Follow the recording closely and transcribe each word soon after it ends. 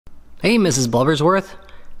Hey, Mrs. Blubbersworth,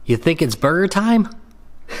 you think it's burger time?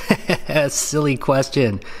 Silly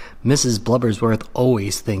question. Mrs. Blubbersworth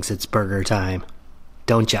always thinks it's burger time,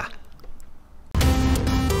 don't ya?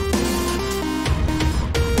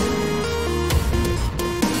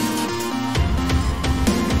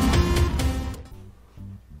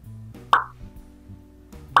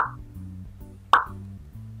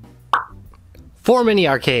 Four mini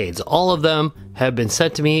arcades, all of them have been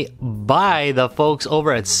sent to me by the folks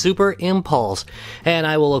over at Superimpulse, and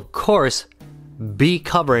I will of course be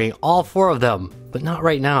covering all four of them, but not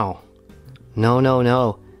right now. No.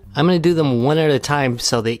 I'm going to do them one at a time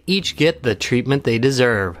so they each get the treatment they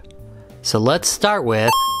deserve. So let's start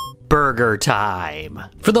with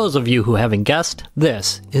BurgerTime. For those of you who haven't guessed,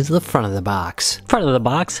 this is the front of the box. Front of the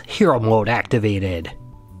box, hero mode activated.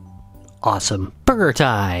 Awesome.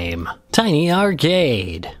 BurgerTime, Tiny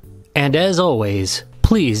Arcade. And as always,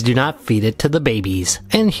 please do not feed it to the babies.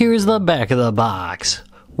 And here's the back of the box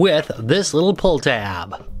with this little pull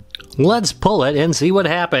tab. Let's pull it and see what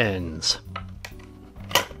happens.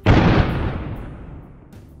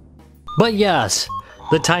 But yes,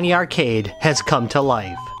 the Tiny Arcade has come to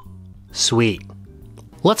life. Sweet.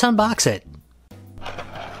 Let's unbox it.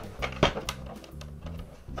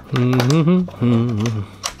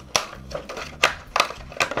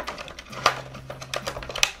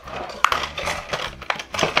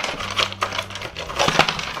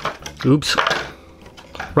 Oops.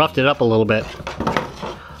 Roughed it up a little bit.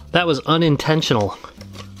 That was unintentional.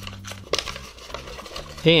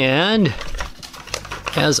 And,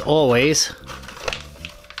 as always,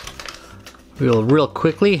 we'll real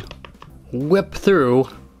quickly whip through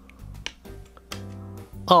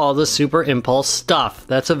all the Superimpulse stuff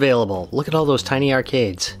that's available. Look at all those tiny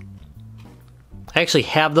arcades. I actually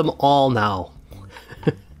have them all now.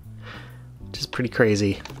 Which is pretty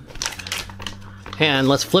crazy. And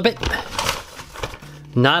let's flip it.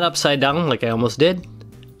 Not upside down like I almost did.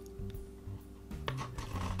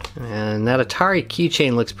 And that Atari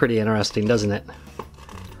keychain looks pretty interesting, doesn't it?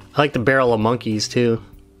 I like the barrel of monkeys too.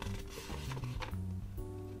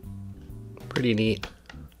 Pretty neat.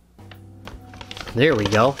 There we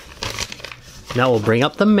go. Now we'll bring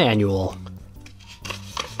up the manual.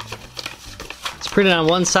 It's printed on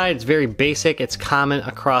one side, it's very basic, it's common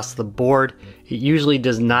across the board. It usually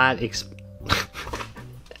does not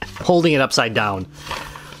holding it upside down.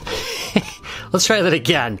 Let's try that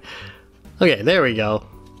again. Okay, there we go.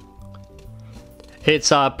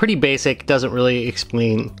 It's pretty basic, doesn't really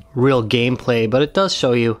explain real gameplay, but it does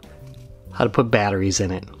show you how to put batteries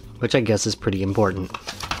in it, which I guess is pretty important.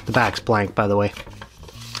 The back's blank, by the way.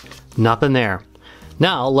 Nothing there.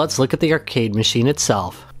 Now, let's look at the arcade machine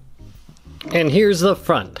itself. And here's the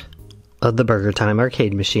front of the BurgerTime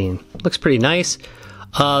arcade machine. Looks pretty nice.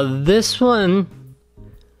 This one,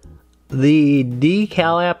 the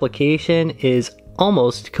decal application is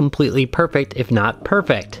almost completely perfect, if not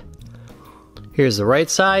perfect. Here's the right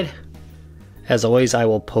side. As always, I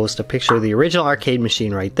will post a picture of the original arcade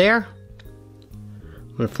machine right there.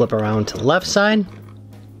 I'm going to flip around to the left side.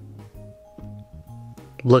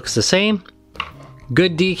 Looks the same.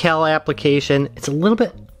 Good decal application. It's a little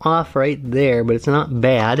bit off right there, but it's not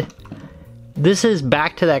bad. This is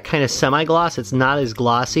back to that kind of semi-gloss. It's not as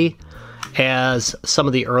glossy as some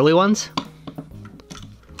of the early ones.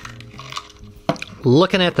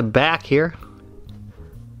 Looking at the back here,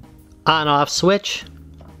 on-off switch,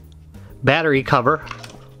 battery cover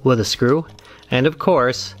with a screw, and of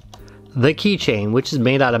course, the keychain, which is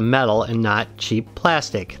made out of metal and not cheap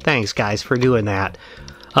plastic. Thanks guys for doing that.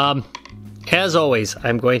 As always,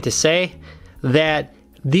 I'm going to say that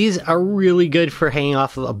these are really good for hanging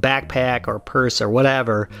off of a backpack or purse or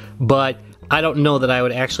whatever, but I don't know that I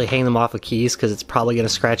would actually hang them off of keys because it's probably going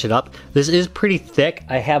to scratch it up. This is pretty thick.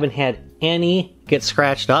 I haven't had any get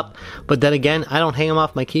scratched up, but then again, I don't hang them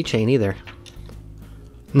off my keychain either.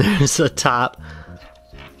 There's the top,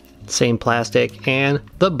 same plastic, and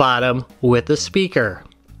the bottom with the speaker.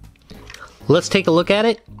 Let's take a look at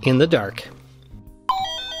it in the dark.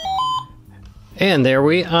 And there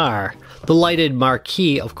we are. The lighted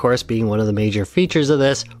marquee, of course, being one of the major features of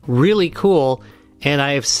this. Really cool. And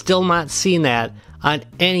I have still not seen that on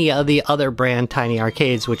any of the other brand Tiny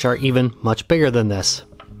Arcades, which are even much bigger than this.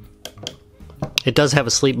 It does have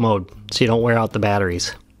a sleep mode, so you don't wear out the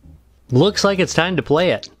batteries. Looks like it's time to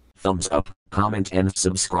play it. Thumbs up, comment, and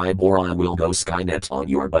subscribe, or I will go Skynet on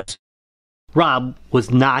your butt. Rob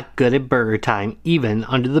was not good at BurgerTime, even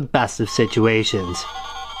under the best of situations.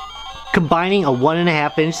 Combining a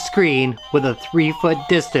 1.5-inch screen with a 3-foot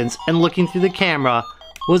distance and looking through the camera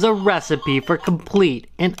was a recipe for complete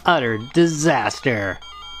and utter disaster.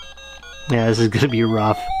 Yeah, this is gonna be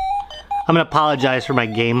rough. I'm gonna apologize for my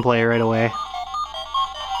gameplay right away.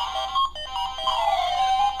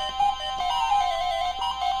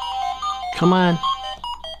 Come on.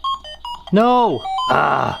 No!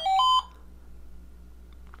 Ah.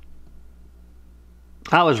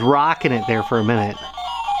 I was rocking it there for a minute.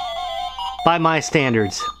 By my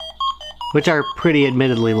standards, which are pretty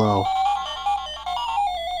admittedly low.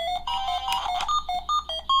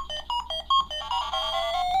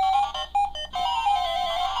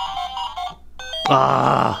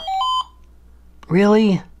 Ah.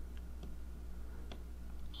 Really?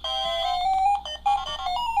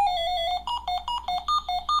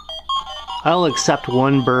 I'll accept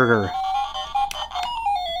one burger.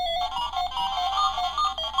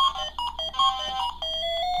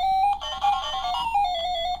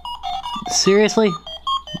 Seriously?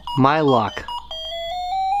 My luck.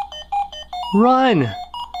 Run!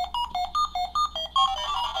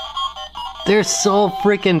 They're so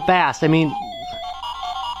freaking fast. I mean...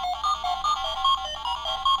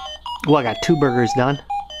 Well, I got 2 burgers done.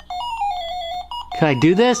 Can I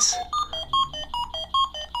do this?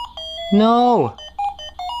 No!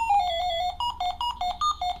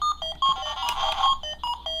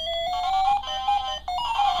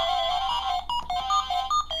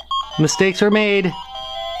 Mistakes were made.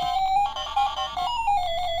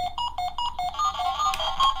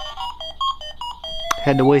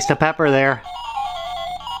 Had to waste a pepper there.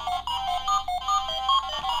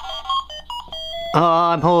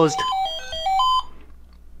 Oh, I'm hosed.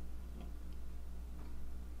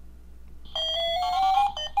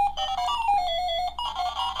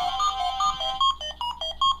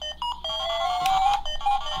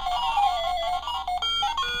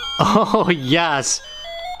 Oh, yes.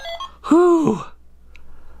 Whew.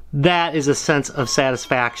 That is a sense of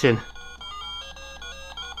satisfaction.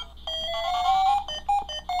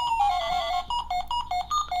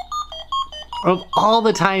 Of all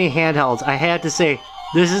the tiny handhelds, I had to say,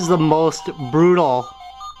 this is the most brutal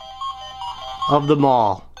of them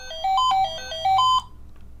all.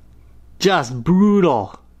 Just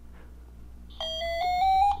brutal.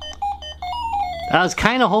 I was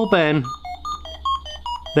kind of hoping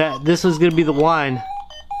that this was going to be the one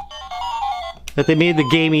that they made the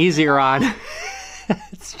game easier on.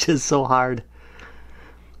 It's just so hard.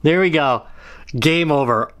 There we go. Game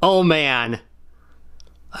over. Oh man.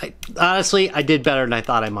 Honestly, I did better than I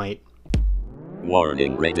thought I might.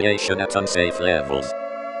 Warning, radiation at unsafe levels.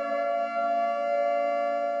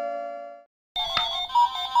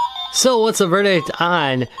 So what's the verdict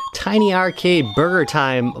on Tiny Arcade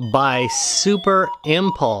BurgerTime by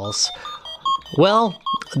Superimpulse? Well,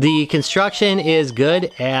 the construction is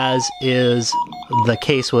good, as is the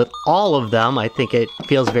case with all of them. I think it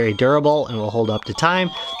feels very durable and will hold up to time.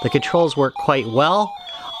 The controls work quite well.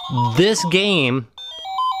 This game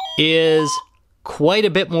is quite a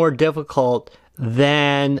bit more difficult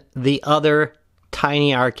than the other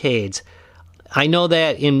tiny arcades. I know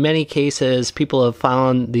that in many cases people have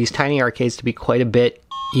found these tiny arcades to be quite a bit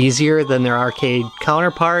easier than their arcade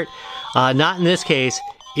counterpart. Not in this case.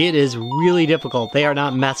 It is really difficult. They are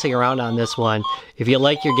not messing around on this one. If you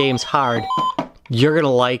like your games hard, you're gonna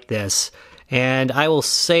like this. And I will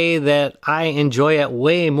say that I enjoy it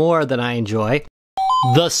way more than I enjoy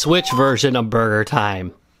the Switch version of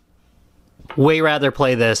BurgerTime. Way rather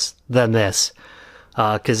play this than this,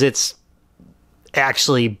 because it's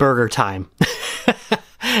actually BurgerTime.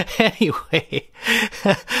 Anyway,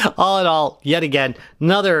 all in all, yet again,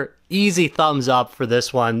 another easy thumbs up for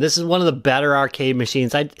this one. This is one of the better arcade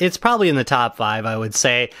machines. It's probably in the top 5, I would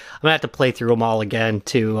say. I'm gonna have to play through them all again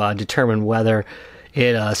to determine whether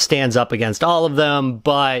it stands up against all of them,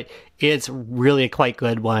 but it's really a quite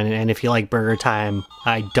good one, and if you like BurgerTime,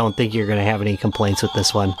 I don't think you're gonna have any complaints with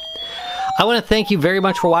this one. I want to thank you very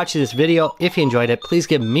much for watching this video. If you enjoyed it, please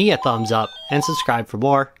give me a thumbs up and subscribe for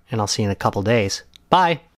more, and I'll see you in a couple days.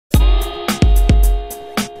 Bye!